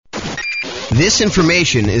This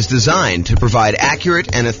information is designed to provide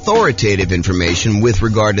accurate and authoritative information with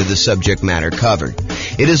regard to the subject matter covered.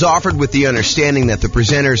 It is offered with the understanding that the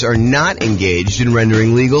presenters are not engaged in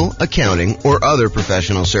rendering legal, accounting, or other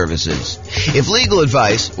professional services. If legal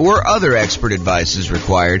advice or other expert advice is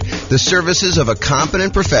required, the services of a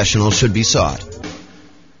competent professional should be sought.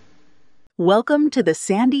 Welcome to the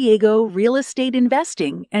San Diego Real Estate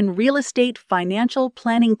Investing and Real Estate Financial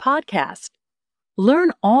Planning Podcast.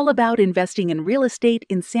 Learn all about investing in real estate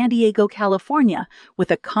in San Diego, California,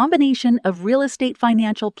 with a combination of real estate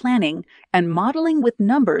financial planning and modeling with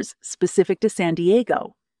numbers specific to San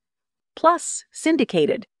Diego. Plus,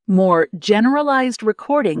 syndicated, more generalized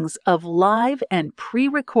recordings of live and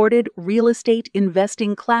pre-recorded real estate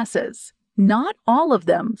investing classes. Not all of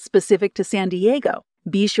them specific to San Diego.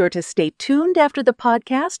 Be sure to stay tuned after the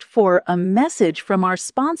podcast for a message from our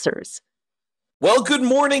sponsors. Well, good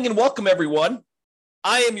morning and welcome, everyone.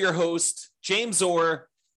 I am your host, James Orr,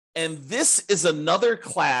 and this is another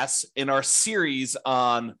class in our series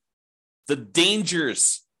on the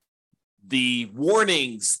dangers, the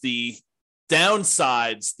warnings, the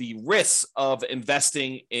downsides, the risks of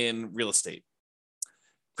investing in real estate.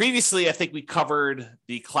 Previously, I think we covered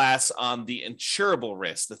the class on the insurable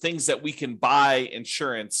risk, the things that we can buy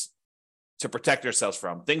insurance to protect ourselves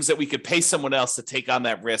from, things that we could pay someone else to take on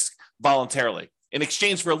that risk voluntarily. In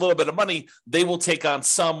exchange for a little bit of money, they will take on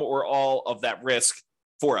some or all of that risk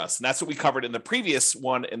for us. And that's what we covered in the previous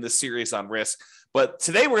one in this series on risk. But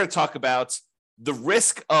today we're going to talk about the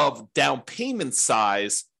risk of down payment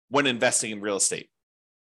size when investing in real estate.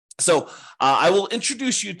 So I will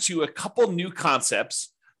introduce you to a couple new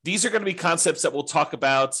concepts. These are going to be concepts that we'll talk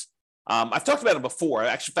about. I've talked about them before.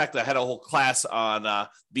 Actually, in fact, I had a whole class on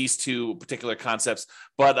these two particular concepts,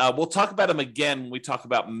 but we'll talk about them again when we talk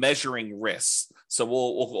about measuring risks. So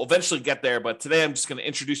we'll eventually get there, but today I'm just going to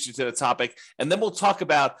introduce you to the topic, and then we'll talk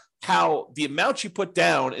about how the amount you put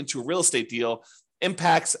down into a real estate deal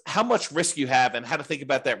impacts how much risk you have and how to think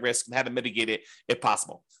about that risk and how to mitigate it if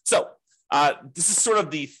possible. So this is sort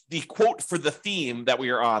of the quote for the theme that we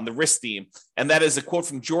are on, the risk theme, and that is a quote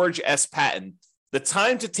from George S. Patton. The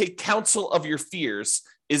time to take counsel of your fears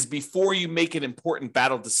is before you make an important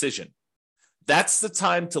battle decision. That's the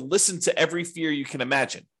time to listen to every fear you can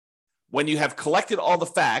imagine. When you have collected all the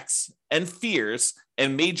facts and fears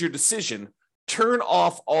and made your decision, turn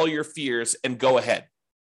off all your fears and go ahead.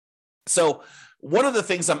 So one of the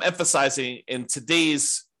things I'm emphasizing in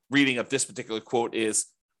today's reading of this particular quote is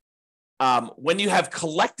when you have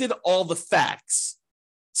collected all the facts.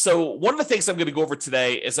 So one of the things I'm going to go over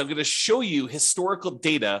today is I'm going to show you historical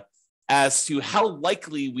data as to how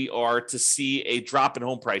likely we are to see a drop in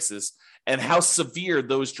home prices and how severe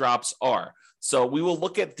those drops are. So we will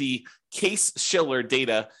look at the Case-Shiller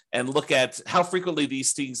data and look at how frequently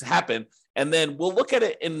these things happen. And then we'll look at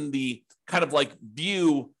it in the kind of like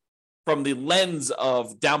view from the lens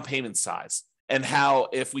of down payment size and how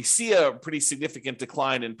if we see a pretty significant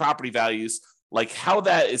decline in property values, like how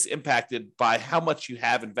that is impacted by how much you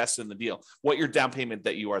have invested in the deal, what your down payment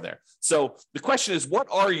that you are there. So the question is, what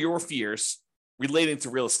are your fears relating to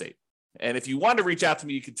real estate? And if you want to reach out to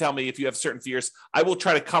me, you can tell me if you have certain fears. I will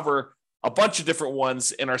try to cover a bunch of different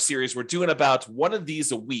ones in our series. We're doing about one of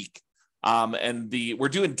these a week. We're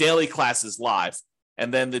doing daily classes live.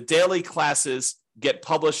 And then the daily classes get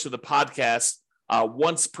published to the podcast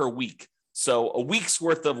once per week. So a week's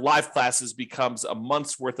worth of live classes becomes a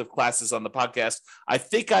month's worth of classes on the podcast. I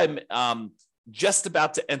think I'm just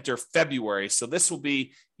about to enter February. So this will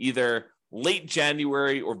be either late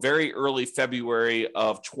January or very early February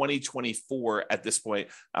of 2024 at this point.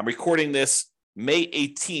 I'm recording this May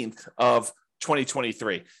 18th of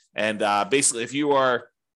 2023. And basically, if you are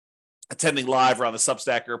attending live or on the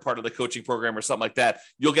Substack or part of the coaching program or something like that,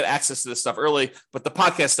 you'll get access to this stuff early, but the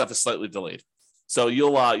podcast stuff is slightly delayed. So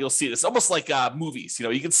you'll see this almost like movies. You know,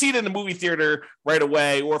 you can see it in the movie theater right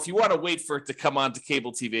away, or if you want to wait for it to come on to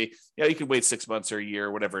cable TV, you can wait 6 months or a year,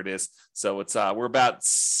 or whatever it is. So it's we're about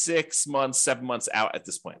 6 months, 7 months out at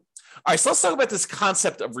this point. All right, so let's talk about this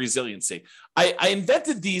concept of resiliency. I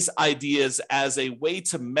invented these ideas as a way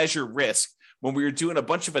to measure risk when we were doing a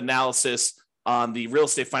bunch of analysis on the real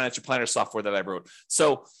estate financial planner software that I wrote.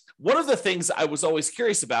 So one of the things I was always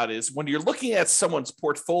curious about is when you're looking at someone's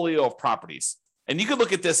portfolio of properties, and you could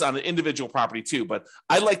look at this on an individual property too, but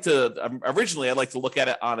originally I like to look at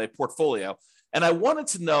it on a portfolio. And I wanted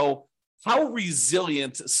to know how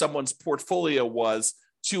resilient someone's portfolio was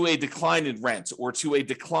to a decline in rent or to a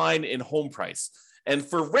decline in home price. And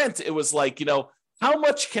for rent, it was like, how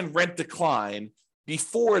much can rent decline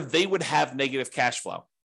before they would have negative cash flow?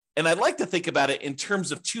 And I like to think about it in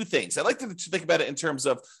terms of two things. I like to think about it in terms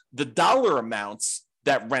of the dollar amounts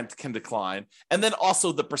that rent can decline, and then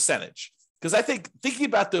also the percentage. Because I think thinking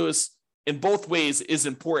about those in both ways is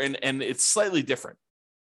important, and it's slightly different.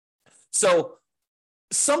 So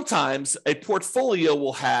sometimes a portfolio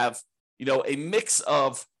will have, a mix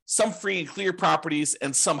of some free and clear properties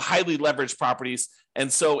and some highly leveraged properties.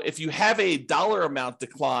 And so if you have a dollar amount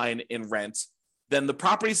decline in rent, then the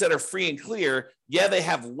properties that are free and clear, they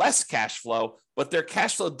have less cash flow, but their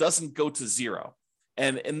cash flow doesn't go to zero.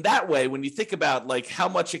 And in that way, when you think about like how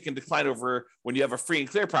much it can decline over when you have a free and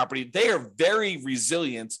clear property, they are very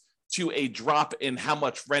resilient to a drop in how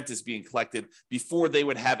much rent is being collected before they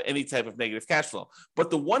would have any type of negative cash flow. But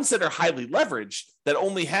the ones that are highly leveraged, that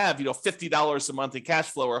only have, $50 a month in cash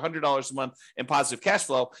flow or $100 a month in positive cash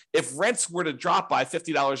flow, if rents were to drop by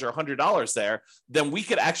 $50 or $100 there, then we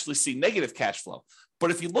could actually see negative cash flow.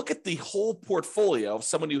 But if you look at the whole portfolio of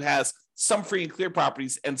someone who has some free and clear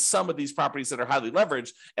properties and some of these properties that are highly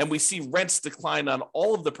leveraged, and we see rents decline on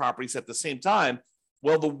all of the properties at the same time,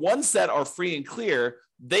 well, the ones that are free and clear,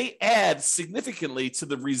 they add significantly to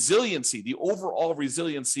the resiliency, the overall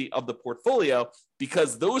resiliency of the portfolio,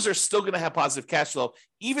 because those are still going to have positive cash flow,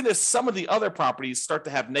 even if some of the other properties start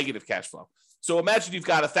to have negative cash flow. So imagine you've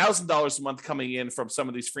got $1,000 a month coming in from some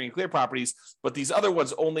of these free and clear properties, but these other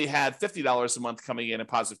ones only had $50 a month coming in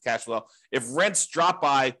positive cash flow. If rents drop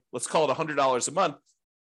by, let's call it $100 a month,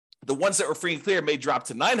 the ones that were free and clear may drop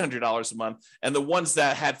to $900 a month, and the ones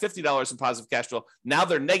that had $50 in positive cash flow, now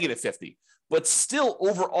they're negative 50. But still,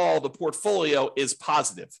 overall, the portfolio is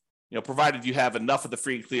positive, provided you have enough of the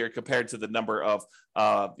free and clear compared to the number of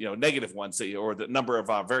negative ones or the number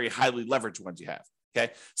of very highly leveraged ones you have.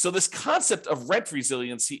 Okay, so this concept of rent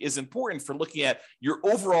resiliency is important for looking at your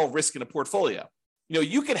overall risk in a portfolio.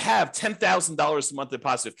 You could have $10,000 a month in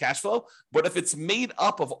positive cash flow, but if it's made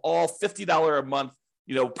up of all $50 a month,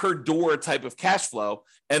 per door type of cash flow,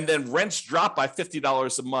 and then rents drop by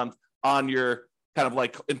 $50 a month on your kind of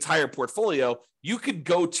like entire portfolio, you could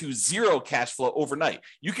go to zero cash flow overnight.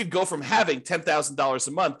 You could go from having $10,000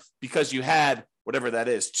 a month because you had whatever that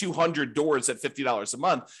is, 200 doors at $50 a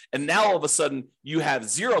month. And now all of a sudden you have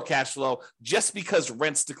zero cash flow just because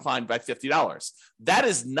rents declined by $50. That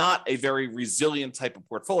is not a very resilient type of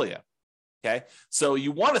portfolio. Okay. So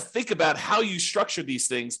you want to think about how you structure these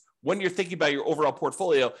things when you're thinking about your overall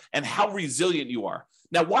portfolio and how resilient you are.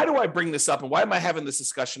 Now, why do I bring this up and why am I having this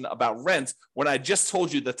discussion about rent when I just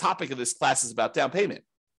told you the topic of this class is about down payment?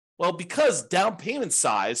 Well, because down payment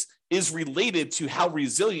size is related to how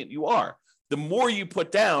resilient you are. The more you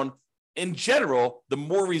put down, in general, the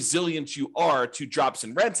more resilient you are to drops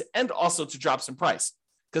in rent and also to drops in price.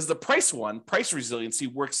 Because the price resiliency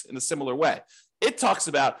works in a similar way. It talks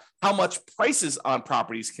about how much prices on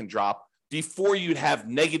properties can drop before you'd have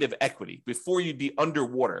negative equity, before you'd be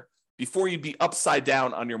underwater, before you'd be upside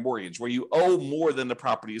down on your mortgage, where you owe more than the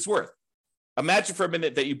property is worth. Imagine for a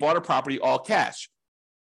minute that you bought a property all cash.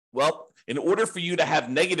 Well, in order for you to have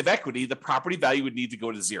negative equity, the property value would need to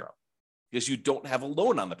go to zero because you don't have a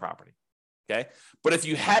loan on the property. Okay. But if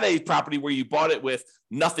you had a property where you bought it with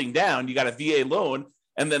nothing down, you got a VA loan,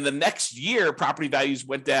 and then the next year property values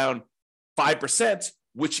went down 5%,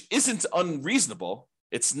 which isn't unreasonable.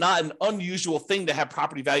 It's not an unusual thing to have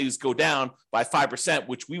property values go down by 5%,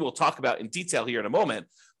 which we will talk about in detail here in a moment.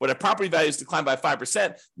 But if property values decline by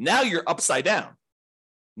 5%, now you're upside down.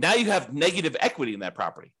 Now you have negative equity in that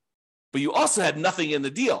property, but you also had nothing in the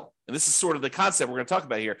deal. And this is sort of the concept we're going to talk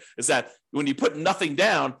about here, is that when you put nothing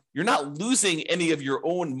down, you're not losing any of your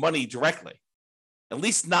own money directly, at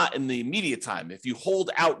least not in the immediate time. If you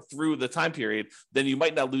hold out through the time period, then you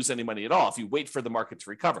might not lose any money at all if you wait for the market to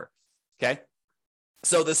recover. Okay.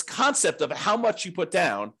 So this concept of how much you put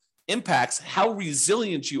down impacts how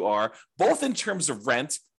resilient you are, both in terms of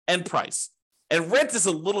rent and price. And rent is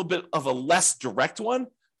a little bit of a less direct one,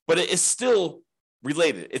 but it is still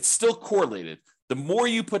related. It's still correlated. The more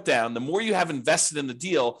you put down, the more you have invested in the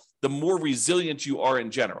deal, the more resilient you are in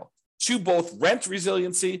general. To both rent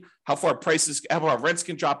resiliency, how far rents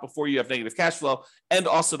can drop before you have negative cash flow, and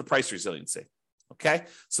also the price resiliency. Okay,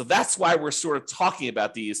 so that's why we're sort of talking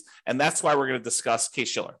about these, and that's why we're going to discuss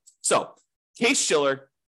Case-Shiller. So Case-Shiller,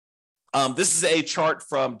 this is a chart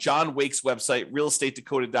from John Wake's website,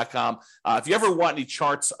 realestateDecoded.com. If you ever want any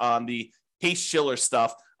charts on the Case-Shiller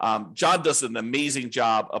stuff, John does an amazing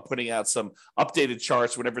job of putting out some updated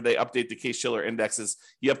charts. Whenever they update the Case-Shiller indexes,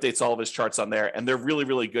 he updates all of his charts on there, and they're really,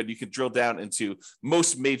 really good. You can drill down into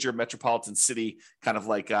most major metropolitan city, kind of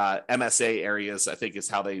like MSA areas, I think is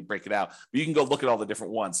how they break it out. But you can go look at all the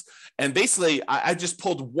different ones. And basically, I just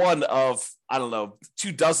pulled one of, I don't know,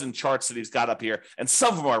 24 charts that he's got up here. And some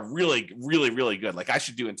of them are really, really, really good. Like I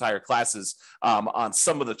should do entire classes on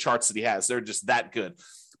some of the charts that he has. They're just that good.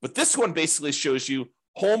 But this one basically shows you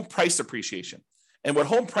home price appreciation. And what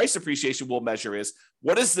home price appreciation will measure is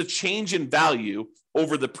what is the change in value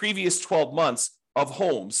over the previous 12 months of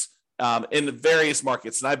homes in the various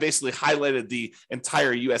markets. And I basically highlighted the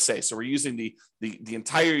entire USA. So we're using the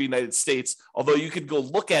entire United States, although you could go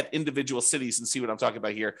look at individual cities and see what I'm talking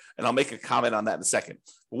about here. And I'll make a comment on that in a second.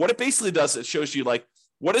 But what it basically does, it shows you like,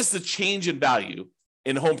 what is the change in value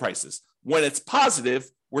in home prices? When it's positive,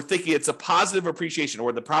 we're thinking it's a positive appreciation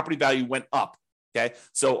or the property value went up. Okay.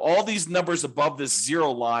 So all these numbers above this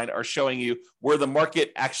zero line are showing you where the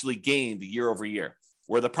market actually gained year over year,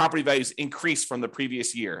 where the property values increased from the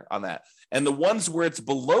previous year on that. And the ones where it's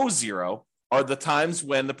below zero are the times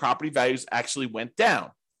when the property values actually went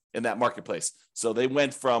down in that marketplace. So they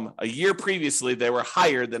went from a year previously, they were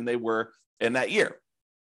higher than they were in that year.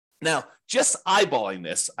 Now, just eyeballing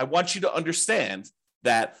this, I want you to understand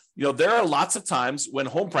that, there are lots of times when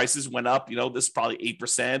home prices went up, this is probably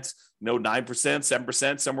 8%, 9%,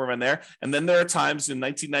 7%, somewhere in there. And then there are times in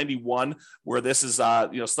 1991 where this is,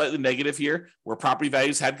 slightly negative here, where property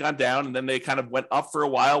values had gone down and then they kind of went up for a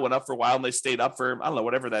while, and they stayed up for, I don't know,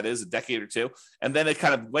 whatever that is, a decade or two. And then it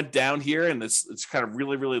kind of went down here and it's kind of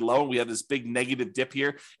really, really low. And we had this big negative dip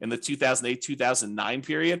here in the 2008, 2009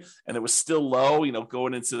 period. And it was still low,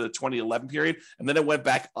 going into the 2011 period. And then it went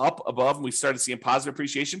back up above and we started seeing positive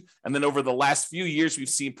appreciation. And then over the last few years, we've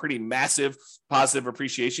seen pretty massive positive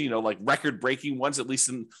appreciation, like record-breaking ones, at least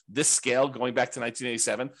in this scale, going back to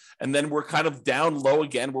 1987. And then we're kind of down low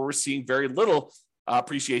again, where we're seeing very little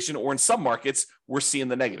appreciation, or in some markets, we're seeing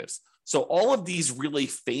the negatives. So all of these really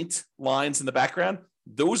faint lines in the background,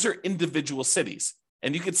 those are individual cities.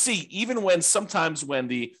 And you can see even when sometimes when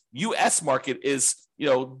the U.S. market is,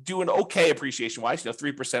 doing okay appreciation-wise,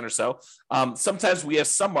 3% or so, sometimes we have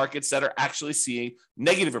some markets that are actually seeing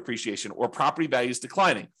negative appreciation or property values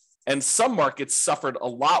declining. And some markets suffered a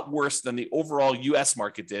lot worse than the overall U.S.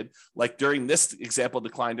 market did. Like during this example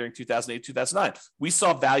decline during 2008, 2009, we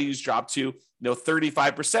saw values drop to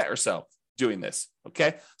 35% or so doing this.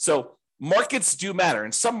 Okay, so markets do matter,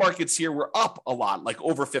 and some markets here were up a lot, like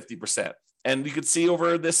over 50%. And you could see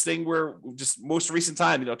over this thing where just most recent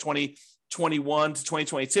time, 2021 to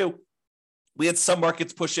 2022, we had some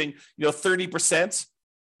markets pushing 30%.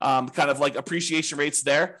 Kind of like appreciation rates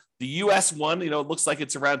there. The U.S. one, it looks like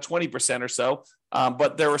it's around 20% or so,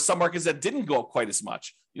 but there were some markets that didn't go up quite as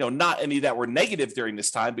much. Not any that were negative during this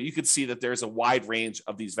time, but you could see that there's a wide range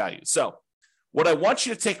of these values. So what I want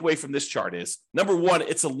you to take away from this chart is, number one,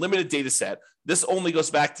 it's a limited data set. This only goes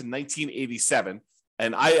back to 1987.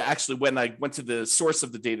 And I actually, when I went to the source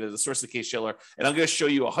of the data, the source of the Case-Shiller, and I'm going to show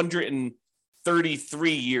you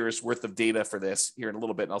 133 years worth of data for this here in a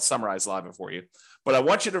little bit, and I'll summarize a lot of it for you. But I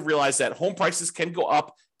want you to realize that home prices can go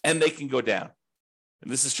up and they can go down.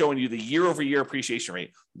 And this is showing you the year-over-year appreciation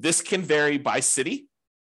rate. This can vary by city.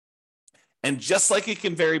 And just like it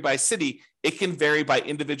can vary by city, it can vary by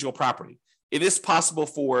individual property. It is possible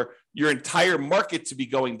for your entire market to be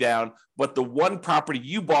going down, but the one property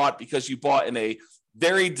you bought because you bought in a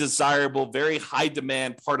very desirable, very high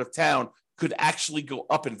demand part of town could actually go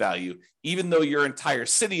up in value, even though your entire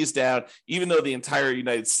city is down, even though the entire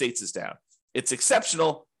United States is down. It's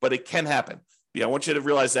exceptional, but it can happen. I want you to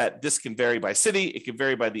realize that this can vary by city, it can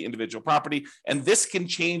vary by the individual property, and this can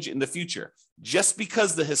change in the future. Just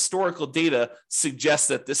because the historical data suggests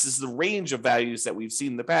that this is the range of values that we've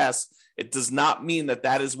seen in the past, it does not mean that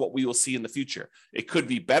that is what we will see in the future. It could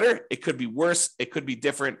be better, it could be worse, it could be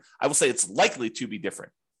different. I will say it's likely to be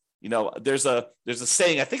different. There's a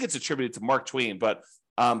saying, I think it's attributed to Mark Twain, but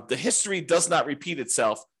the history does not repeat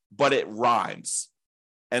itself, but it rhymes.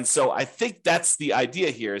 And so I think that's the idea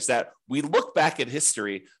here, is that we look back at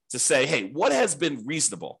history to say, hey, what has been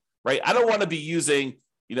reasonable, right? I don't want to be using,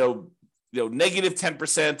 negative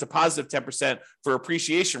 10% to positive 10% for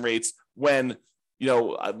appreciation rates when,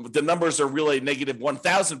 the numbers are really negative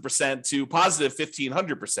 1,000% to positive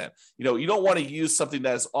 1,500%. You don't want to use something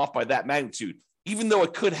that is off by that magnitude. Even though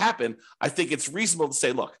it could happen, I think it's reasonable to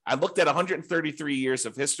say, look, I looked at 133 years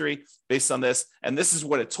of history based on this, and this is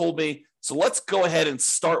what it told me. So let's go ahead and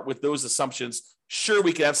start with those assumptions. Sure,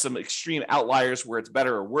 we could have some extreme outliers where it's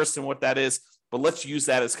better or worse than what that is, but let's use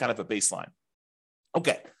that as kind of a baseline.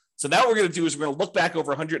 Okay, So now what we're going to do is we're going to look back over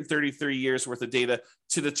 133 years worth of data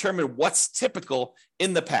to determine what's typical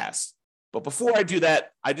in the past. But before I do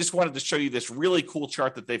that, I just wanted to show you this really cool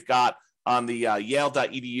chart that they've got on the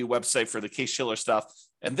Yale.edu website for the Case-Shiller stuff.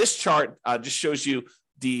 And this chart just shows you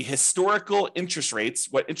the historical interest rates,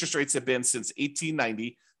 what interest rates have been since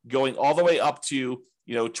 1890, going all the way up to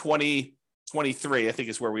 2023, I think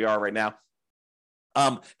is where we are right now.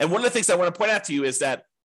 And one of the things I want to point out to you is that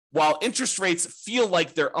while interest rates feel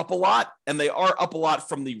like they're up a lot, and they are up a lot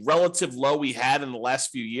from the relative low we had in the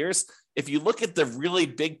last few years, if you look at the really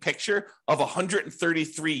big picture of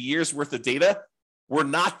 133 years worth of data, we're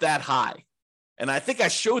not that high. And I think I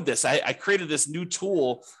showed this. I created this new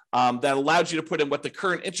tool that allowed you to put in what the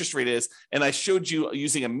current interest rate is. And I showed you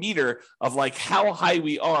using a meter of like how high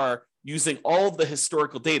we are using all of the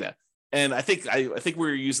historical data. And I think we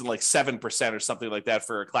were using like 7% or something like that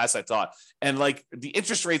for a class I taught. And like the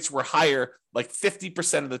interest rates were higher like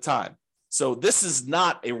 50% of the time. So this is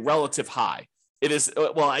not a relative high. It is,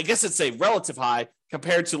 well, I guess it's a relative high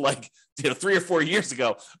compared to like 3 or 4 years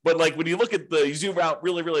ago. But like when you look at you zoom out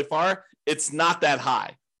really, really far, it's not that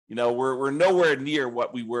high. We're nowhere near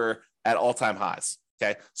what we were at all-time highs.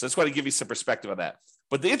 Okay. So I just want to give you some perspective on that.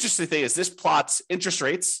 But the interesting thing is this plots interest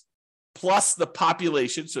rates plus the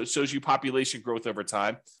population. So it shows you population growth over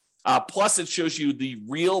time. Plus it shows you the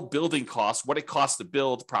real building costs, what it costs to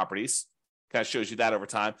build properties. Kind of shows you that over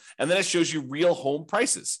time. And then it shows you real home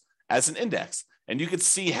prices as an index. And you can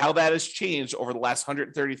see how that has changed over the last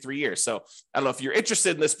 133 years. So I don't know if you're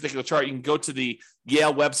interested in this particular chart, you can go to the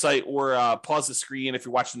Yale website or pause the screen if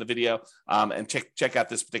you're watching the video and check out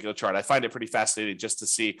this particular chart. I find it pretty fascinating just to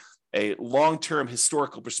see a long-term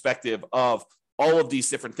historical perspective of all of these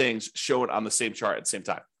different things shown on the same chart at the same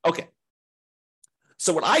time. Okay.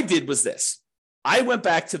 So what I did was this. I went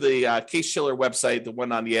back to the Case-Shiller website, the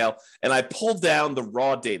one on Yale, and I pulled down the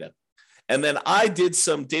raw data. And then I did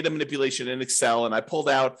some data manipulation in Excel, and I pulled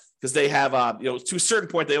out, because they have, to a certain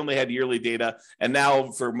point, they only had yearly data. And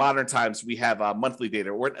now for modern times, we have monthly data,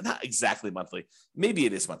 or not exactly monthly. Maybe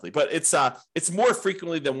it is monthly, but it's more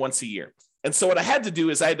frequently than once a year. And so what I had to do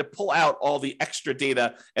is I had to pull out all the extra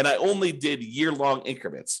data, and I only did year-long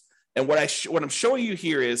increments. And what I'm showing you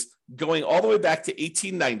here is going all the way back to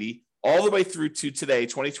 1890, all the way through to today,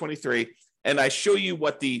 2023, and I show you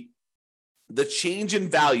what the change in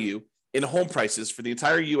value in home prices for the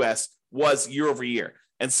entire U.S. was year over year.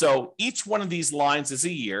 And so each one of these lines is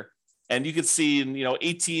a year, and you can see in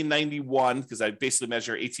 1891, because I basically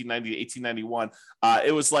measure 1890 to 1891,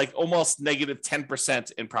 it was like almost negative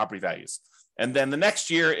 10% in property values. And then the next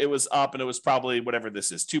year it was up, and it was probably whatever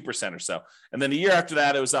this is, 2% or so. And then the year after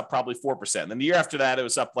that, it was up probably 4%. And then the year after that, it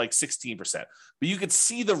was up like 16%. But you could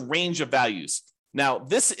see the range of values. Now,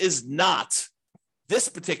 this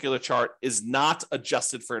particular chart is not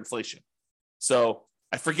adjusted for inflation. So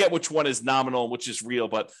I forget which one is nominal, which is real,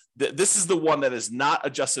 but this is the one that is not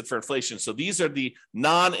adjusted for inflation. So these are the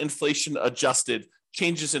non-inflation adjusted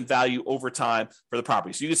changes in value over time for the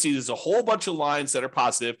property. So you can see there's a whole bunch of lines that are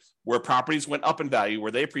positive where properties went up in value,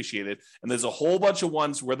 where they appreciated, and there's a whole bunch of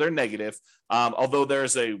ones where they're negative, although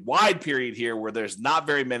there's a wide period here where there's not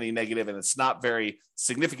very many negative, and it's not very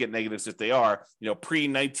significant negatives if they are.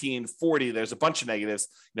 Pre-1940, there's a bunch of negatives.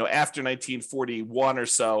 After 1941 or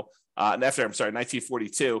so, and after,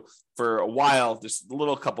 1942, for a while, there's a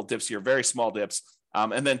little couple dips here, very small dips.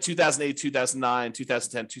 And then 2008, 2009,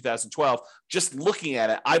 2010, 2012, just looking at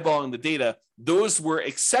it, eyeballing the data, those were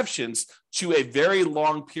exceptions to a very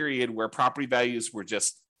long period where property values were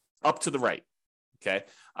just up to the right. Okay.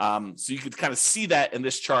 So you could kind of see that in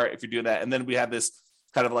this chart if you're doing that. And then we have this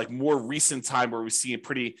kind of like more recent time where we see a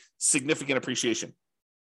pretty significant appreciation.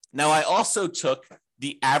 Now, I also took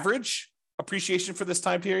the average appreciation for this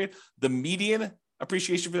time period, the median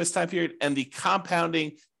appreciation for this time period, and the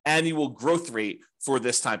compounding annual growth rate for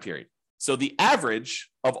this time period. So the average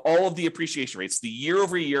of all of the appreciation rates, the year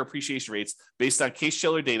over year appreciation rates based on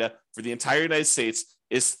Case-Shiller data for the entire United States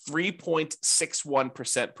is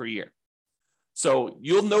 3.61% per year. So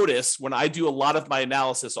you'll notice when I do a lot of my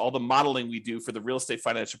analysis, all the modeling we do for the real estate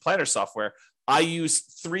financial planner software, I use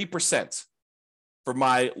 3% for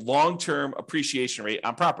my long-term appreciation rate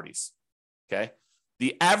on properties. Okay.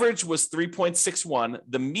 The average was 3.61.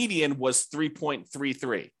 The median was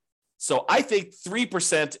 3.33. So I think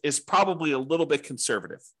 3% is probably a little bit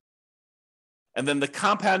conservative. And then the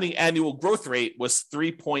compounding annual growth rate was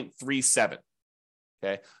 3.37.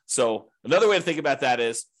 Okay. So another way to think about that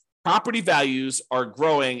is property values are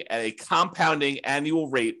growing at a compounding annual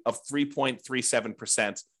rate of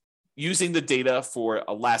 3.37% using the data for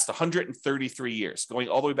the last 133 years, going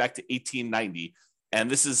all the way back to 1890. And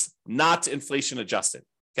this is not inflation adjusted.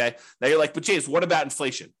 Okay. Now you're like, but James, what about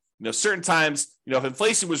inflation? Certain times, if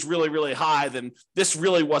inflation was really, really high, then this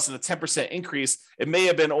really wasn't a 10% increase. It may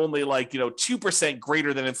have been only 2%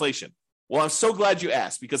 greater than inflation. Well, I'm so glad you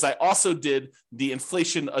asked, because I also did the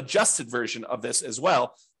inflation adjusted version of this as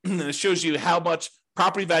well. And it shows you how much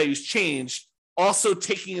property values changed, also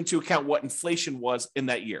taking into account what inflation was in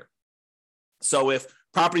that year. So if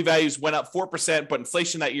property values went up 4%, but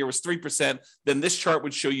inflation that year was 3%, then this chart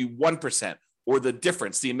would show you 1%, or the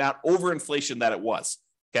difference, the amount over inflation that it was.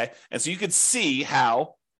 Okay. And so you could see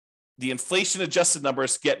how the inflation adjusted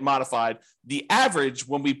numbers get modified. The average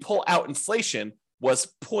when we pull out inflation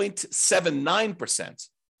was 0.79%.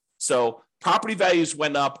 So property values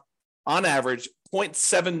went up on average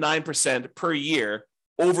 0.79% per year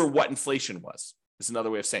over what inflation was. Is another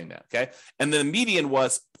way of saying that. Okay. And then the median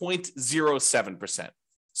was 0.07%.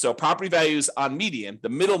 So property values on median, the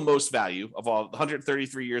middlemost value of all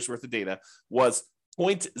 133 years worth of data, was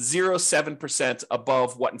 0.07%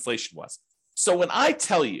 above what inflation was. So when I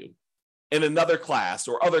tell you in another class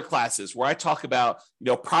or other classes where I talk about,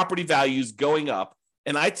 property values going up,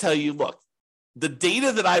 and I tell you, look, the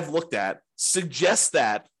data that I've looked at suggests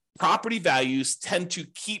that property values tend to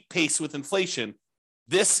keep pace with inflation,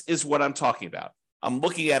 this is what I'm talking about. I'm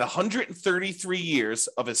looking at 133 years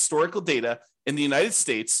of historical data in the United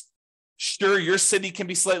States. Sure, your city can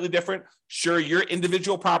be slightly different. Sure, your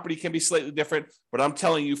individual property can be slightly different. But I'm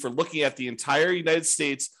telling you, for looking at the entire United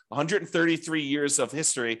States, 133 years of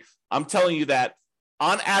history, I'm telling you that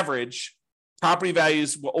on average, property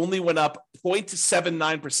values only went up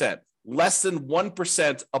 0.79%, less than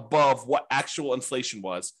 1% above what actual inflation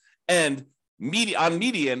was. And on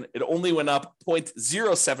median, it only went up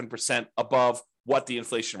 0.07% above what the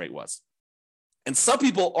inflation rate was. And some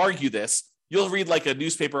people argue this. You'll read like a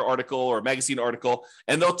newspaper article or a magazine article,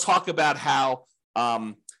 and they'll talk about how,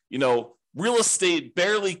 real estate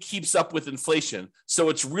barely keeps up with inflation, so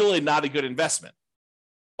it's really not a good investment.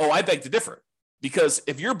 Oh, I beg to differ, because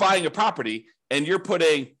if you're buying a property and you're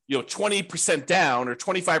putting, 20% down or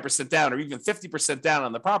 25% down or even 50% down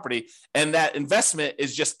on the property, and that investment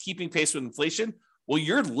is just keeping pace with inflation, well,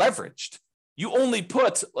 you're leveraged. You only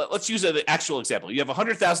put, let's use an actual example. You have a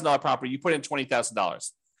 $100,000 property, you put in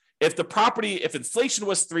 $20,000. If inflation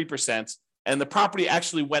was 3% and the property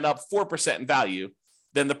actually went up 4% in value,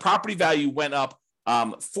 then the property value went up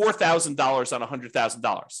 $4,000 on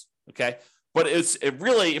 $100,000. Okay. But it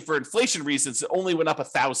really, for inflation reasons, it only went up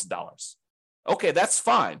 $1,000. Okay. That's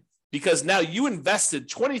fine, because now you invested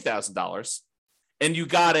 $20,000 and you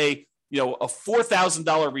got a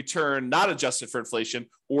 $4,000 return, not adjusted for inflation,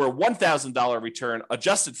 or a $1,000 return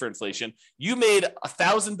adjusted for inflation. You made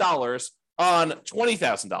 $1,000 on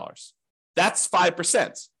 $20,000. That's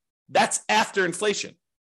 5%. That's after inflation.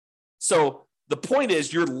 So the point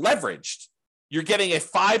is, you're leveraged. You're getting a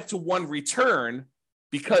 5-to-1 return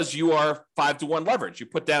because you are 5-to-1 leverage. You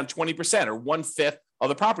put down 20% or 1/5 of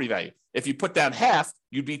the property value. If you put down half,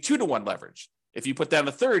 you'd be 2-to-1 leverage. If you put down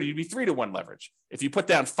a third, you'd be 3-to-1 leverage. If you put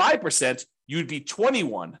down 5%, you'd be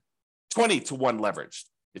 20-to-1 leveraged.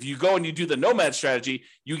 If you go and you do the nomad strategy,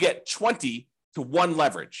 you get 20-to-1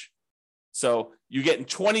 leverage. So you're getting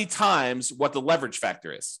 20 times what the leverage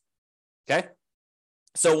factor is. Okay.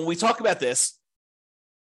 So when we talk about this,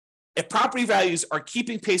 if property values are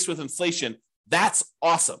keeping pace with inflation, that's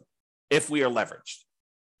awesome if we are leveraged,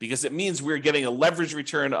 because it means we're getting a leverage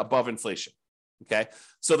return above inflation. Okay.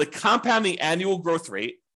 So the compounding annual growth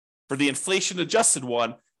rate for the inflation adjusted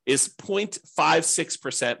one is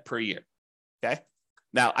 0.56% per year. Okay.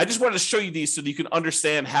 Now, I just wanted to show you these so that you can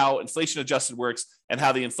understand how inflation adjusted works and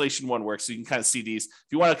how the inflation one works. So you can kind of see these.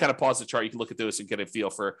 If you want to kind of pause the chart, you can look at those and get a feel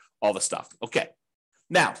for all the stuff. Okay.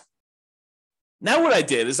 Now what I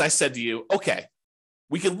did is I said to you, okay,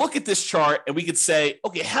 we can look at this chart and we could say,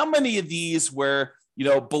 okay, how many of these were,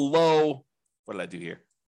 below, what did I do here?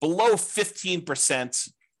 Below 15%.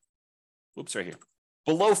 Whoops, right here.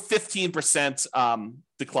 Below 15%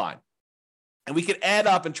 decline. And we could add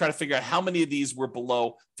up and try to figure out how many of these were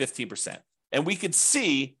below 15%. And we could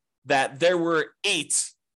see that there were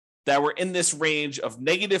 8 that were in this range of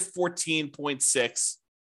negative 14.6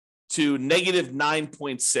 to negative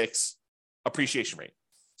 9.6 appreciation rate.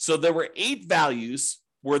 So there were 8 values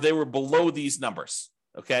where they were below these numbers.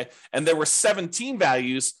 Okay. And there were 17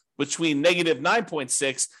 values between negative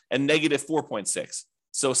 9.6 and negative 4.6.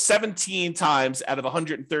 So 17 times out of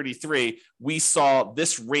 133, we saw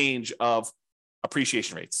this range of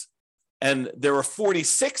appreciation rates. And there were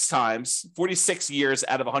 46 years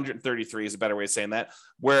out of 133 is a better way of saying that,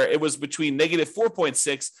 where it was between negative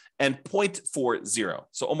 4.6 and 0.40.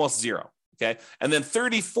 So almost zero. Okay. And then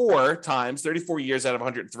 34 years out of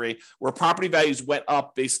 103, where property values went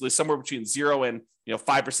up basically somewhere between 0 and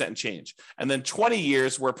 5% and change. And then 20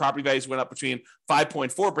 years where property values went up between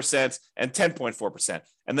 5.4% and 10.4%.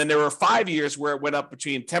 And then there were 5 years where it went up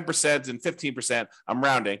between 10% and 15%. I'm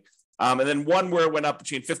rounding. And then one where it went up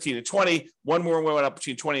between 15 and 20, one where it went up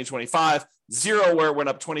between 20 and 25, 0 where it went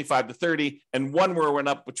up 25 to 30, and one where it went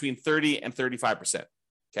up between 30 and 35%.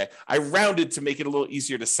 Okay. I rounded to make it a little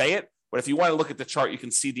easier to say it. But if you want to look at the chart, you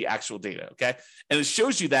can see the actual data, okay? And it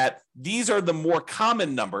shows you that these are the more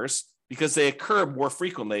common numbers because they occur more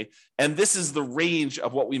frequently. And this is the range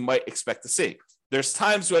of what we might expect to see. There's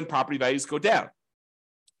times when property values go down.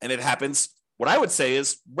 And it happens, what I would say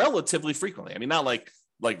is relatively frequently. I mean, not like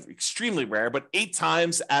extremely rare, but 8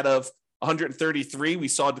 times out of 133, we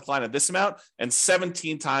saw a decline of this amount, and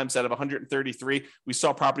 17 times out of 133, we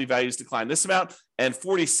saw property values decline this amount, and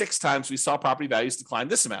 46 times we saw property values decline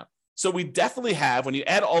this amount. So we definitely have, when you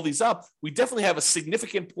add all these up, we definitely have a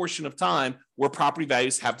significant portion of time where property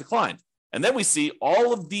values have declined. And then we see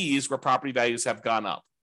all of these where property values have gone up.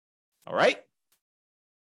 All right.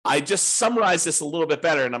 I just summarized this a little bit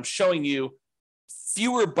better, and I'm showing you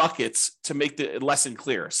fewer buckets to make the lesson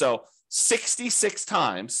clear. So 66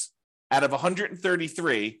 times out of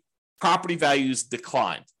 133, property values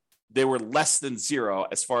declined. They were less than 0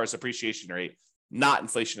 as far as appreciation rate, not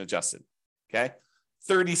inflation adjusted. Okay.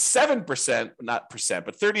 37%, not percent,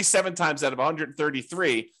 but 37 times out of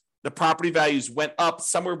 133, the property values went up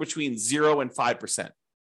somewhere between 0 and 5%.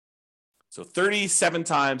 So 37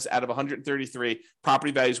 times out of 133,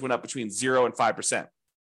 property values went up between 0 and 5%.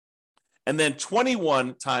 And then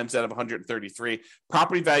 21 times out of 133,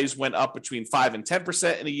 property values went up between 5 and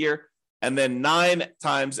 10% in a year. And then 9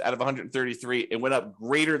 times out of 133, it went up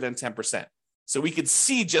greater than 10%. So we could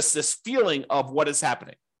see just this feeling of what is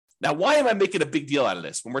happening. Now, why am I making a big deal out of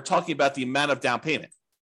this when we're talking about the amount of down payment?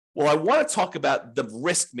 Well, I want to talk about the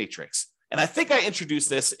risk matrix. And I think I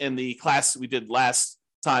introduced this in the class we did last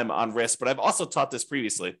time on risk, but I've also taught this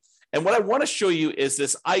previously. And what I want to show you is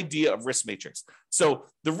this idea of risk matrix. So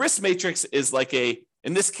the risk matrix is like in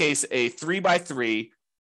this case, a 3x3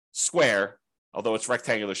 square, although it's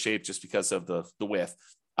rectangular shape just because of the width.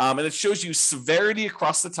 And it shows you severity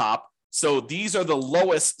across the top. So these are the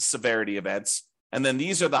lowest severity events. And then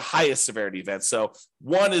these are the highest severity events. So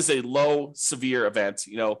 1 is a low severe event,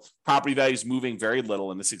 property values moving very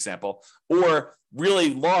little in this example, or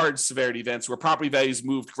really large severity events where property values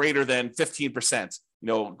moved greater than 15%,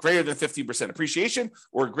 greater than 15% appreciation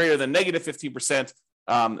or greater than negative 15%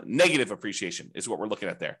 negative appreciation is what we're looking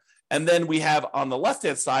at there. And then we have on the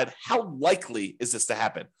left-hand side, how likely is this to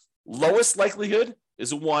happen? Lowest likelihood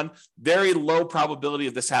is a 1, very low probability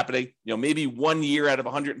of this happening, maybe 1 year out of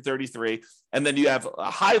 133. And then you have a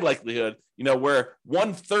high likelihood, where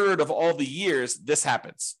 1/3 of all the years this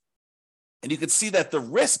happens. And you can see that the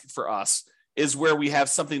risk for us is where we have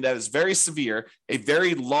something that is very severe, a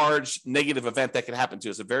very large negative event that can happen to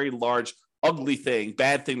us, a very large, ugly thing,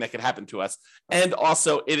 bad thing that can happen to us. And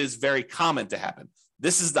also it is very common to happen.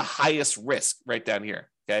 This is the highest risk right down here.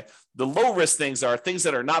 Okay. The low risk things are things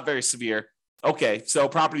that are not very severe. Okay. So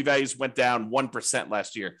property values went down 1%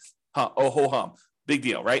 last year. Oh, ho hum. Big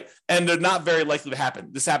deal, right? And they're not very likely to happen.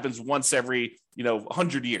 This happens once every,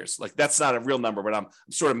 100 years. Like that's not a real number, but I'm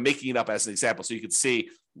sort of making it up as an example. So you can see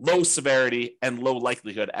low severity and low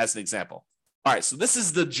likelihood as an example. All right. So this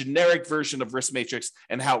is the generic version of risk matrix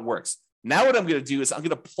and how it works. Now what I'm going to do is I'm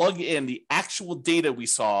going to plug in the actual data we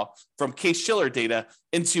saw from Case-Shiller data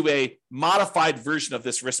into a modified version of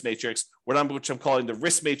this risk matrix, which I'm calling the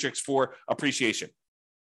risk matrix for appreciation.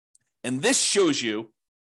 And this shows you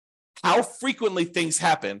how frequently things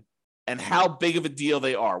happen and how big of a deal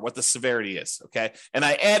they are, what the severity is, okay? And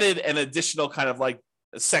I added an additional kind of like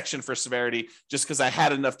a section for severity just because I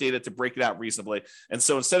had enough data to break it out reasonably. And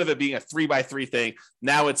so instead of it being a 3x3 thing,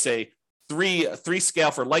 now it's a three scale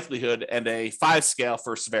for likelihood and a 5 scale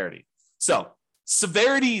for severity. So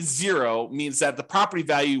severity 0 means that the property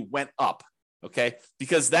value went up, okay?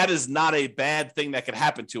 Because that is not a bad thing that could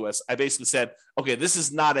happen to us. I basically said, okay, this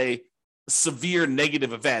is not a severe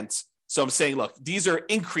negative event. So I'm saying, look, these are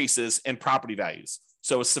increases in property values.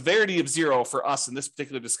 So a severity of 0 for us in this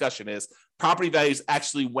particular discussion is property values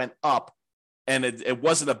actually went up and it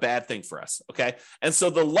wasn't a bad thing for us, okay? And so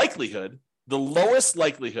the likelihood, the lowest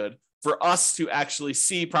likelihood for us to actually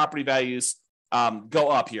see property values go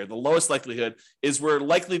up here, the lowest likelihood is we're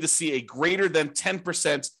likely to see a greater than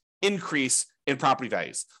 10% increase in property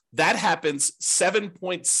values. That happens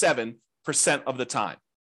 7.7% of the time.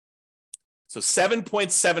 So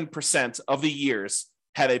 7.7% of the years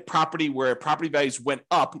had a property where property values went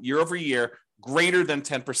up year over year greater than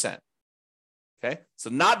 10%. Okay, so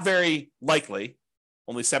not very likely,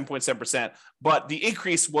 only 7.7%, but the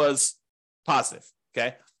increase was positive.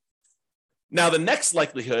 Okay, now the next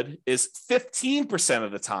likelihood is 15%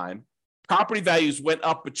 of the time, property values went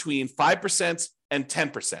up between 5% and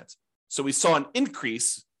 10%. So we saw an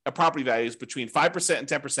increase of property values between 5% and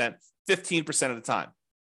 10%, 15% of the time.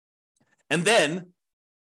 And then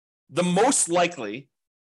the most likely,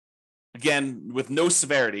 again, with no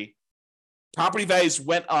severity, property values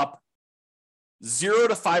went up 0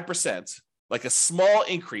 to 5%, like a small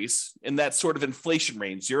increase in that sort of inflation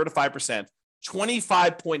range, 0 to 5%,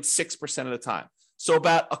 25.6% of the time. So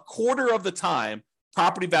about a quarter of the time,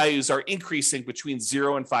 property values are increasing between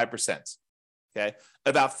 0 and 5%. Okay.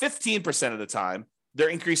 About 15% of the time, they're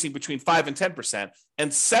increasing between 5 and 10%,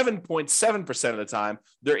 and 7.7% of the time,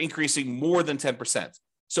 they're increasing more than 10%.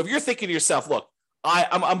 So if you're thinking to yourself, look,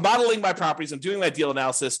 I'm modeling my properties, I'm doing my deal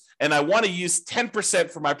analysis, and I want to use 10%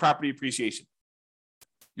 for my property appreciation.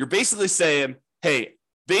 You're basically saying, hey,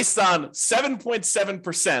 based on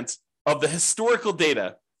 7.7% of the historical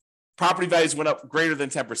data, property values went up greater than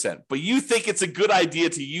 10%. But you think it's a good idea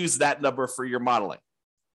to use that number for your modeling,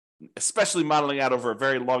 especially modeling out over a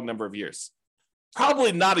very long number of years.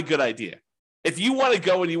 Probably not a good idea. If you want to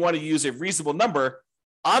go and you want to use a reasonable number,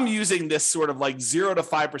 I'm using this sort of like 0 to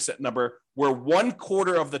 5% number where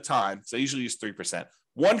 1/4 of the time, so I usually use 3%,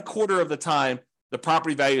 1/4 of the time, the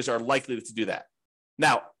property values are likely to do that.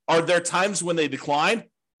 Now, are there times when they decline?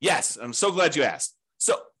 Yes. I'm so glad you asked.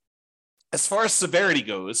 So as far as severity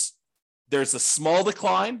goes, there's a small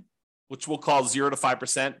decline, which we'll call 0 to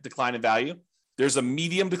 5% decline in value. There's a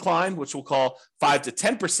medium decline, which we'll call 5 to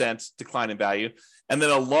 10% decline in value. And then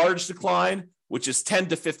a large decline, which is 10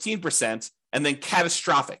 to 15%, and then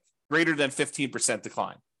catastrophic, greater than 15%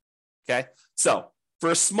 decline. Okay. So for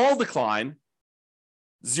a small decline,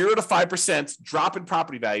 0 to 5% drop in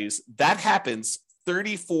property values, that happens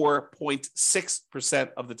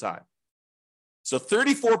 34.6% of the time. So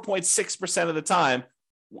 34.6% of the time,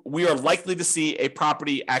 we are likely to see a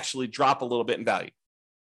property actually drop a little bit in value.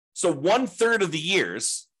 So 1/3 of the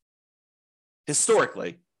years,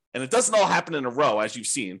 historically, and it doesn't all happen in a row, as you've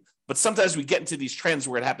seen, but sometimes we get into these trends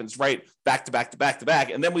where it happens right back to back to back to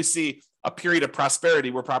back, and then we see a period of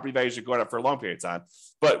prosperity where property values are going up for a long period of time.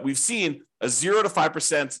 But we've seen a 0 to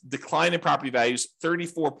 5% decline in property values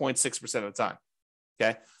 34.6% of the time.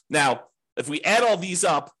 Okay. Now, if we add all these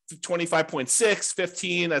up, 25.6,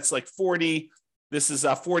 15, that's like 40. This is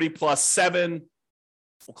 40 plus 7.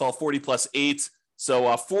 We'll call 40 plus 8.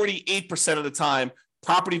 So 48% of the time,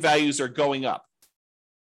 property values are going up.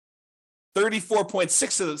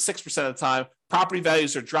 34.6% of the time, property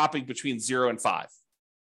values are dropping between 0 and 5.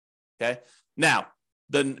 Okay. Now,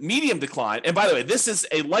 the medium decline, and by the way, this is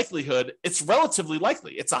a likelihood, it's relatively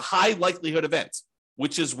likely. It's a high likelihood event,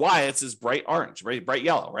 which is why it's this bright orange, right? Bright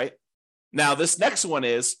yellow, right? Now, this next one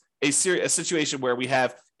is a situation where we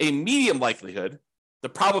have a medium likelihood. The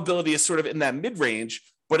probability is sort of in that mid-range,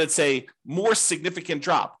 but it's a more significant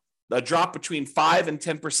drop, a drop between 5 and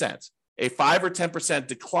 10%. A 5 or 10%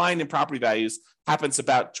 decline in property values happens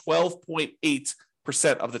about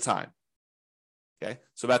 12.8% of the time. Okay,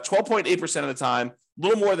 so about 12.8% of the time, a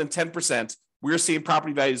little more than 10%, we're seeing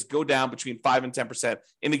property values go down between 5 and 10%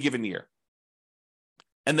 in a given year.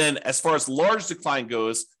 And then as far as large decline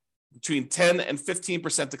goes, between 10 and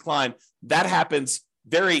 15% decline, that happens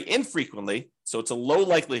very infrequently. So it's a low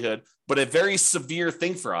likelihood, but a very severe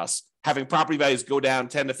thing for us, having property values go down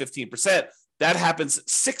 10 to 15%. That happens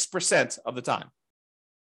 6% of the time.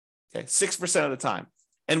 Okay, 6% of the time.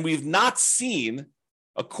 And we've not seen,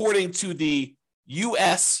 according to the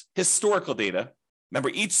US historical data, remember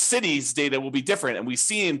each city's data will be different, and we've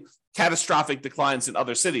seen catastrophic declines in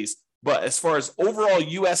other cities. But as far as overall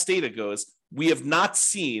US data goes, we have not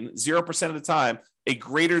seen 0% of the time a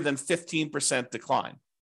greater than 15% decline,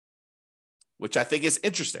 which I think is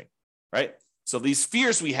interesting, right? So these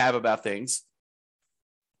fears we have about things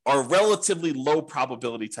are relatively low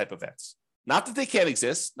probability type events. Not that they can't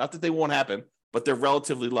exist, not that they won't happen, but they're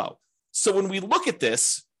relatively low. So when we look at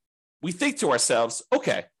this, we think to ourselves,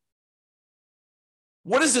 okay,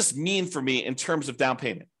 what does this mean for me in terms of down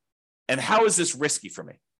payment? And how is this risky for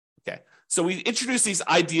me? Okay, so we introduce these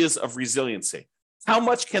ideas of resiliency. How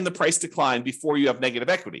much can the price decline before you have negative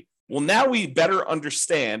equity? Well, now we better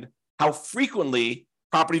understand how frequently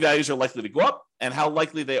property values are likely to go up and how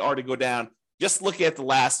likely they are to go down. Just look at the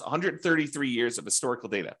last 133 years of historical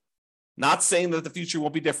data. Not saying that the future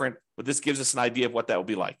will be different, but this gives us an idea of what that will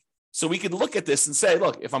be like. So we can look at this and say,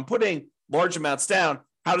 look, if I'm putting large amounts down,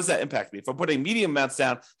 how does that impact me? If I'm putting medium amounts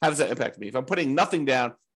down, how does that impact me? If I'm putting nothing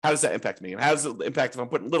down, how does that impact me? And how does it impact if I'm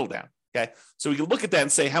putting little down? Okay, so we can look at that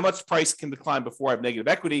and say how much price can decline before I have negative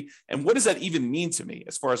equity, and what does that even mean to me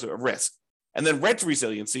as far as a risk? And then rent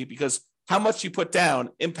resiliency, because how much you put down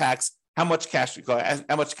impacts how much cash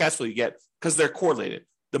flow you get, because they're correlated.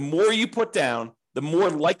 The more you put down, the more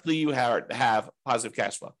likely you are to have positive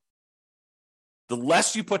cash flow. The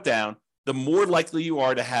less you put down, the more likely you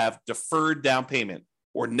are to have deferred down payment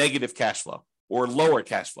or negative cash flow or lower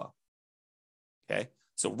cash flow. Okay,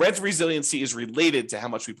 so rent resiliency is related to how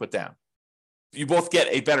much we put down. You both get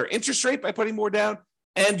a better interest rate by putting more down,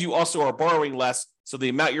 and you also are borrowing less, so the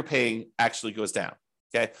amount you're paying actually goes down.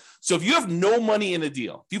 Okay, so if you have no money in a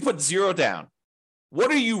deal, if you put zero down,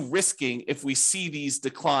 what are you risking if we see these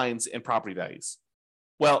declines in property values?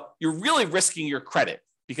 Well, you're really risking your credit,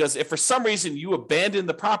 because if for some reason you abandon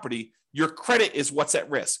the property, your credit is what's at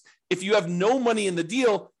risk. If you have no money in the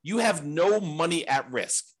deal, you have no money at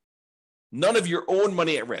risk. None of your own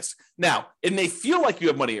money at risk. Now, it may feel like you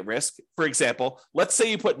have money at risk. For example, let's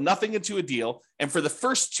say you put nothing into a deal, and for the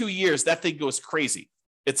first 2 years, that thing goes crazy.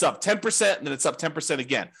 It's up 10%, and then it's up 10%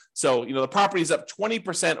 again. So, the property is up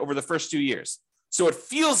 20% over the first 2 years. So it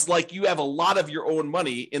feels like you have a lot of your own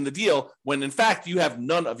money in the deal, when in fact you have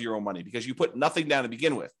none of your own money because you put nothing down to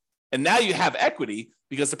begin with. And now you have equity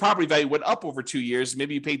because the property value went up over 2 years.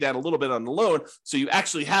 Maybe you paid down a little bit on the loan, so you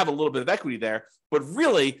actually have a little bit of equity there. But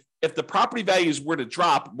really, if the property values were to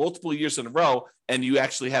drop multiple years in a row and you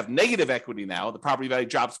actually have negative equity now, the property value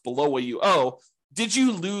drops below what you owe, did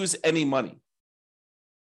you lose any money?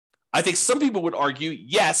 I think some people would argue,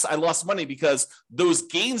 yes, I lost money because those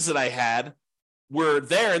gains that I had were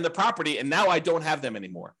there in the property and now I don't have them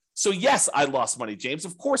anymore. So yes, I lost money, James.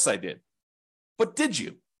 Of course I did. But did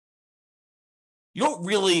you? You don't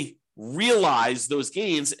really realize those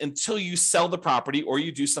gains until you sell the property or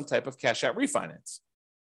you do some type of cash out refinance.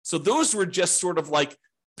 So those were just sort of like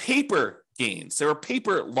paper gains. There were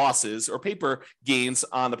paper losses or paper gains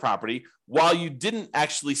on the property while you didn't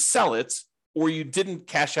actually sell it or you didn't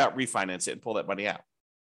cash out refinance it and pull that money out.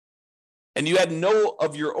 And you had no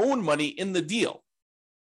of your own money in the deal.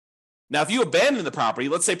 Now, if you abandon the property,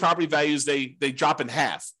 let's say property values, they drop in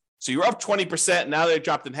half. So you're up 20%, now they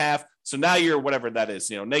dropped in half. So now you're whatever that is,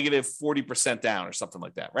 negative 40% down or something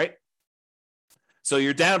like that, right? So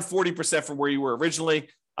you're down 40% from where you were originally.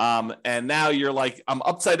 And now you're like, I'm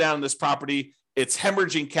upside down in this property. It's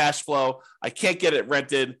hemorrhaging cash flow. I can't get it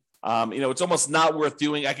rented. It's almost not worth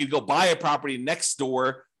doing. I could go buy a property next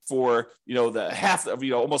door for, the half of,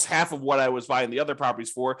 almost half of what I was buying the other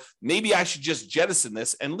properties for. Maybe I should just jettison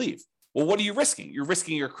this and leave. Well, what are you risking? You're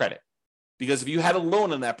risking your credit. Because if you had a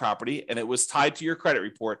loan on that property and it was tied to your credit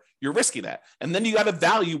report, you're risking that. And then you got to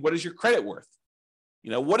value, what is your credit worth?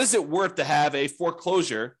 What is it worth to have a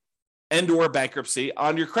foreclosure and or bankruptcy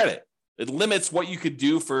on your credit? It limits what you could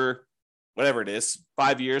do for whatever it is,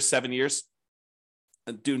 5 years, 7 years,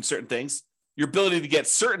 and doing certain things. Your ability to get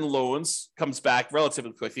certain loans comes back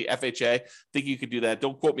relatively quickly. FHA, I think you could do that.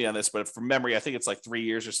 Don't quote me on this, but from memory, I think it's like 3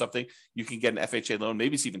 years or something. You can get an FHA loan.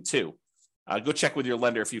 Maybe it's even 2. Go check with your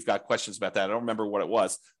lender if you've got questions about that. I don't remember what it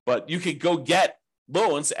was, but you could go get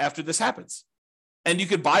loans after this happens. And you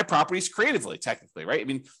could buy properties creatively, technically, right? I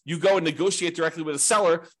mean, you go and negotiate directly with a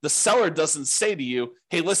seller. The seller doesn't say to you,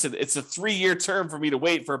 hey, listen, it's a 3-year term for me to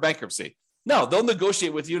wait for a bankruptcy. No, they'll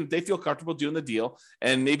negotiate with you and they feel comfortable doing the deal.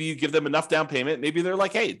 And maybe you give them enough down payment. Maybe they're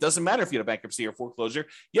like, hey, it doesn't matter if you had a bankruptcy or foreclosure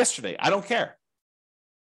yesterday. I don't care.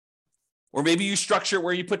 Or maybe you structure it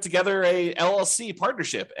where you put together a LLC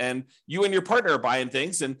partnership and you and your partner are buying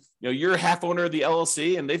things and you're half owner of the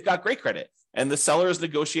LLC and they've got great credit. And the seller is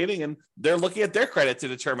negotiating and they're looking at their credit to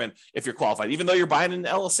determine if you're qualified, even though you're buying an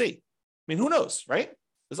LLC. I mean, who knows, right?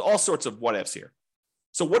 There's all sorts of what ifs here.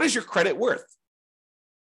 So what is your credit worth?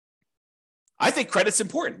 I think credit's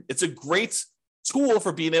important. It's a great tool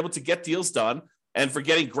for being able to get deals done and for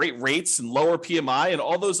getting great rates and lower PMI and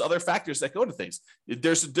all those other factors that go to things.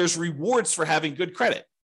 There's rewards for having good credit,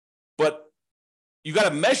 but you got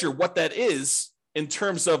to measure what that is in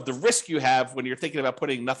terms of the risk you have when you're thinking about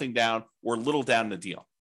putting nothing down or little down in the deal.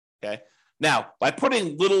 Okay. Now, by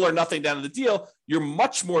putting little or nothing down in the deal, you're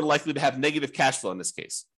much more likely to have negative cash flow in this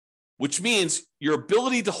case, which means your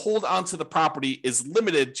ability to hold onto the property is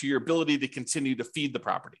limited to your ability to continue to feed the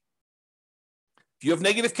property. If you have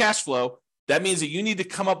negative cash flow, that means that you need to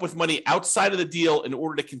come up with money outside of the deal in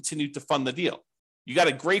order to continue to fund the deal. You got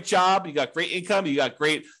a great job, you got great income, you got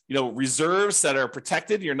great, reserves that are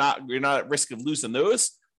protected. You're not at risk of losing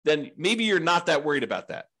those. Then maybe you're not that worried about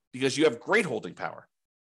that because you have great holding power.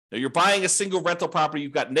 Now you're buying a single rental property.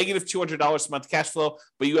 You've got negative $200 a month cash flow,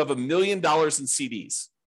 but you have $1 million in CDs.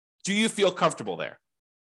 Do you feel comfortable there?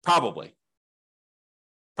 Probably.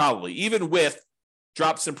 Even with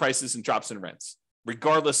drops in prices and drops in rents,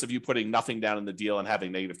 regardless of you putting nothing down in the deal and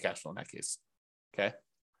having negative cash flow in that case. Okay.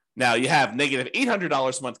 Now you have negative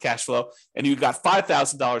 $800 a month cash flow and you've got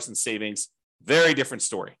 $5,000 in savings. Very different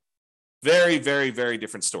story. Very, very, very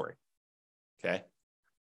different story. Okay.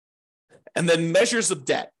 And then measures of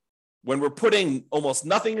debt. When we're putting almost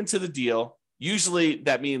nothing into the deal, usually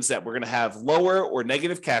that means that we're going to have lower or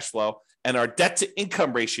negative cash flow, and our debt to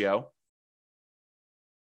income ratio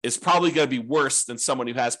is probably going to be worse than someone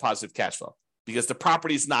who has positive cash flow because the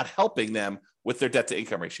property is not helping them with their debt to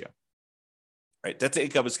income ratio. Right? Debt to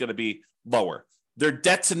income is going to be lower. Their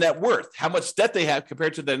debt to net worth, how much debt they have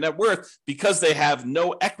compared to their net worth, because they have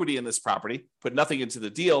no equity in this property, put nothing into the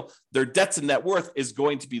deal, their debt to net worth is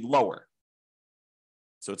going to be lower.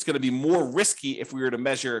 So it's going to be more risky if we were to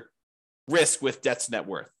measure risk with debt to net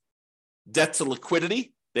worth. Debt to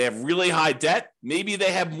liquidity, they have really high debt. Maybe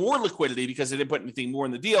they have more liquidity because they didn't put anything more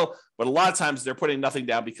in the deal, but a lot of times they're putting nothing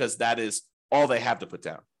down because that is all they have to put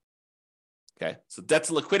down. Okay, so debt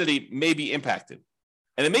to liquidity may be impacted.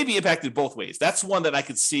 And it may be impacted both ways. That's one that I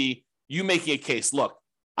could see you making a case. Look,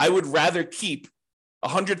 I would rather keep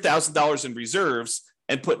 $100,000 in reserves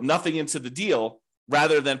and put nothing into the deal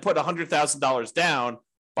rather than put $100,000 down,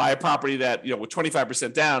 buy a property that, with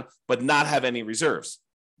 25% down, but not have any reserves.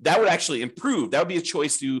 That would actually improve. That would be a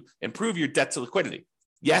choice to improve your debt to liquidity.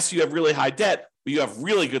 Yes, you have really high debt, but you have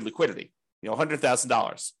really good liquidity,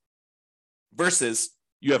 $100,000 versus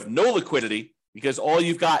you have no liquidity because all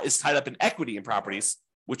you've got is tied up in equity in properties,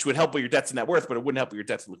 which would help with your debt to net worth, but it wouldn't help with your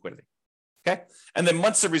debt to liquidity. Okay. And then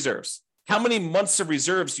months of reserves. How many months of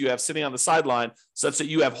reserves do you have sitting on the sideline such that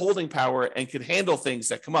you have holding power and can handle things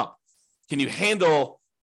that come up? Can you handle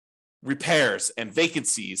repairs and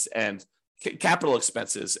vacancies and capital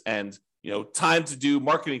expenses and time to do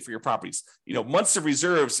marketing for your properties? Months of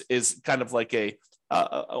reserves is kind of like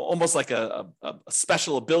almost like a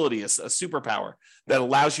special ability, a superpower that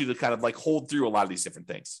allows you to kind of like hold through a lot of these different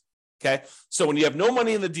things. Okay, so when you have no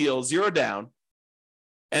money in the deal, zero down,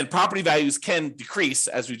 and property values can decrease,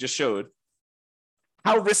 as we just showed,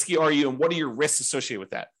 how risky are you and what are your risks associated with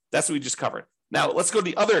that? That's what we just covered. Now let's go to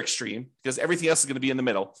the other extreme because everything else is going to be in the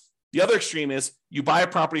middle. The other extreme is you buy a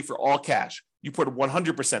property for all cash. You put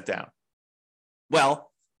 100% down.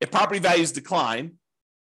 Well, if property values decline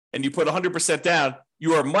and you put 100% down,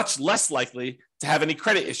 you are much less likely to have any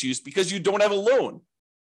credit issues because you don't have a loan,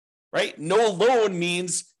 right? No loan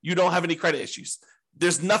means you don't have any credit issues.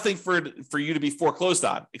 There's nothing for you to be foreclosed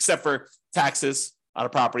on except for taxes on a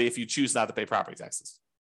property if you choose not to pay property taxes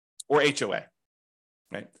or HOA,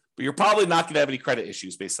 right? But you're probably not going to have any credit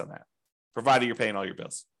issues based on that, provided you're paying all your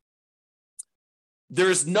bills. There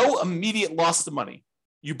is no immediate loss of money.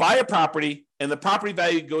 You buy a property and the property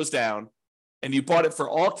value goes down and you bought it for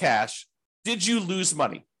all cash. Did you lose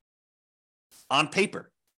money? On paper.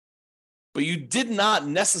 But you did not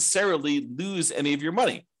necessarily lose any of your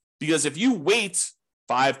money because if you wait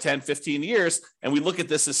 5, 10, 15 years and we look at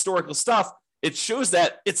this historical stuff, it shows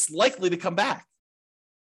that it's likely to come back.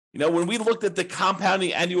 When we looked at the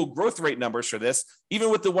compounding annual growth rate numbers for this,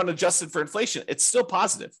 even with the one adjusted for inflation, it's still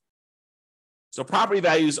positive. So property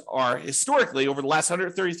values are historically, over the last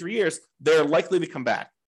 133 years, they're likely to come back.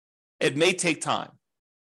 It may take time.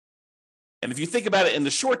 And if you think about it in the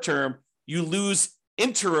short term, you lose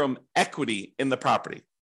interim equity in the property.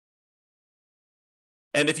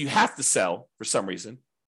 And if you have to sell for some reason,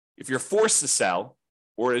 if you're forced to sell,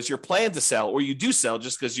 or is your plan to sell, or you do sell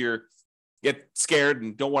just because you get scared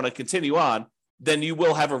and don't want to continue on, then you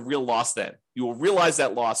will have a real loss then. You will realize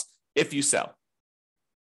that loss if you sell.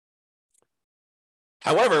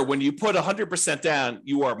 However, when you put 100% down,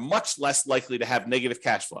 you are much less likely to have negative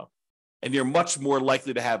cash flow, and you're much more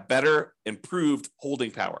likely to have better, improved holding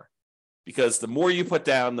power. Because the more you put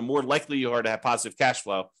down, the more likely you are to have positive cash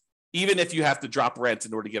flow, even if you have to drop rent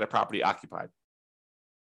in order to get a property occupied.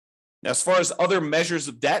 Now, as far as other measures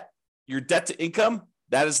of debt, your debt to income,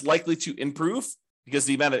 that is likely to improve because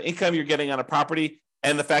the amount of income you're getting on a property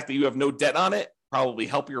and the fact that you have no debt on it probably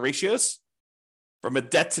help your ratios. From a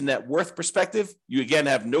debt to net worth perspective, you again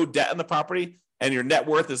have no debt on the property and your net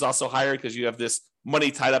worth is also higher because you have this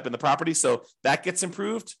money tied up in the property. So that gets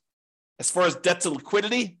improved. As far as debt to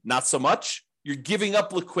liquidity, not so much. You're giving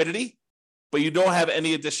up liquidity, but you don't have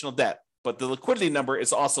any additional debt. But the liquidity number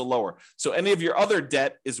is also lower. So any of your other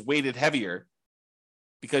debt is weighted heavier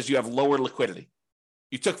because you have lower liquidity.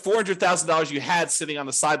 You took $400,000 you had sitting on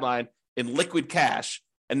the sideline in liquid cash,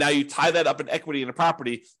 and now you tie that up in equity in a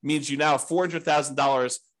property, means you now have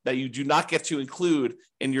 $400,000 that you do not get to include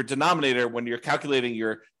in your denominator when you're calculating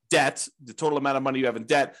your debt, the total amount of money you have in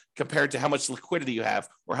debt, compared to how much liquidity you have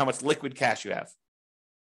or how much liquid cash you have.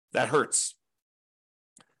 That hurts.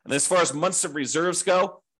 And as far as months of reserves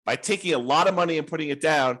go, by taking a lot of money and putting it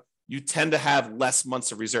down, you tend to have less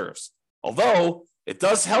months of reserves. Although it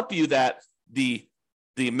does help you that the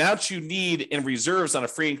amount you need in reserves on a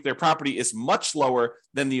free and clear property is much lower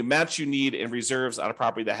than the amount you need in reserves on a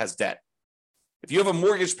property that has debt. If you have a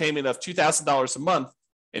mortgage payment of $2,000 a month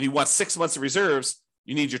and you want 6 months of reserves,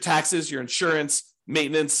 you need your taxes, your insurance,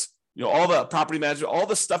 maintenance, all the property management, all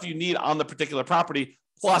the stuff you need on the particular property,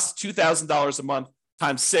 plus $2,000 a month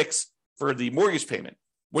times 6 for the mortgage payment.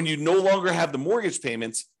 When you no longer have the mortgage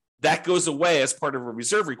payments, that goes away as part of a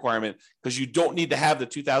reserve requirement because you don't need to have the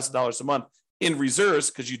 $2,000 a month in reserves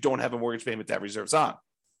because you don't have a mortgage payment that reserves on.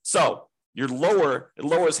 So it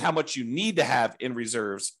lowers how much you need to have in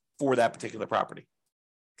reserves for that particular property.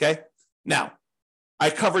 Okay. Now,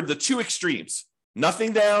 I covered the two extremes,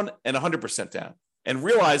 nothing down and 100% down, and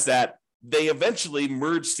realize that they eventually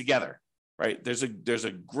merge together, right? There's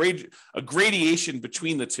a gradation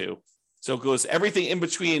between the two. So it goes everything in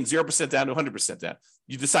between 0% down to 100% down.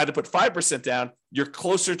 You decide to put 5% down, you're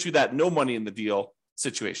closer to that no money in the deal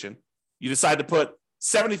situation. You decide to put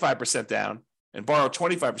 75% down and borrow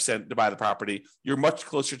 25% to buy the property, you're much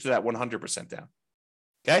closer to that 100% down.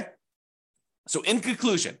 Okay? So in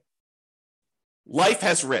conclusion, life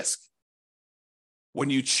has risk.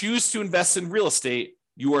 When you choose to invest in real estate,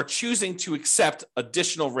 you are choosing to accept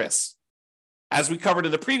additional risks. As we covered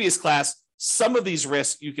in the previous class, some of these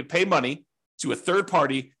risks you could pay money to a third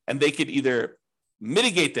party and they could either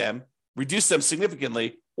mitigate them, reduce them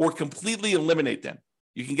significantly, or completely eliminate them.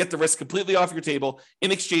 You can get the risk completely off your table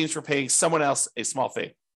in exchange for paying someone else a small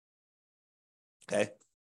fee. Okay.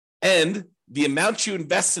 And the amount you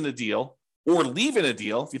invest in a deal or leave in a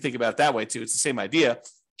deal, if you think about it that way too, it's the same idea,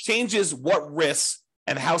 changes what risks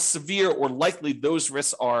and how severe or likely those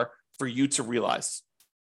risks are for you to realize.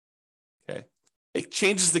 Okay. It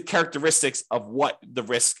changes the characteristics of what the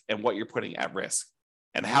risk and what you're putting at risk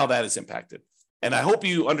and how that is impacted. And I hope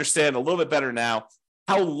you understand a little bit better now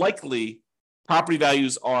how likely property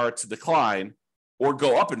values are to decline or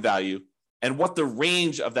go up in value and what the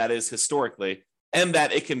range of that is historically, and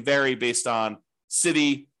that it can vary based on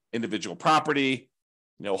city, individual property,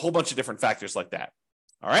 a whole bunch of different factors like that.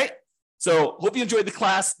 All right. So hope you enjoyed the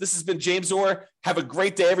class. This has been James Orr. Have a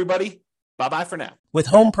great day, everybody. Bye-bye for now. With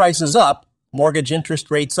home prices up, mortgage interest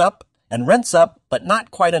rates up, and rents up, but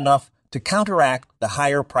not quite enough to counteract the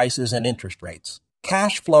higher prices and interest rates,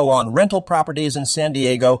 cash flow on rental properties in San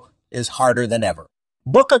Diego is harder than ever.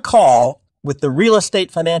 Book a call with the Real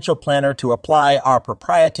Estate Financial Planner to apply our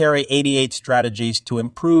proprietary 88 strategies to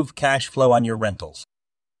improve cash flow on your rentals.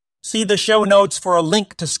 See the show notes for a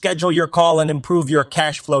link to schedule your call and improve your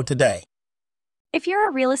cash flow today. If you're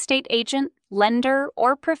a real estate agent, lender,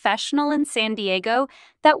 or professional in San Diego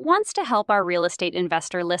that wants to help our real estate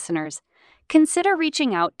investor listeners, consider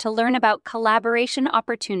reaching out to learn about collaboration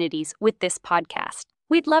opportunities with this podcast.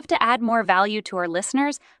 We'd love to add more value to our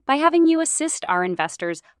listeners by having you assist our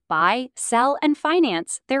investors buy, sell, and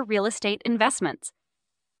finance their real estate investments.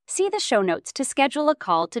 See the show notes to schedule a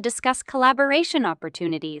call to discuss collaboration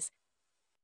opportunities.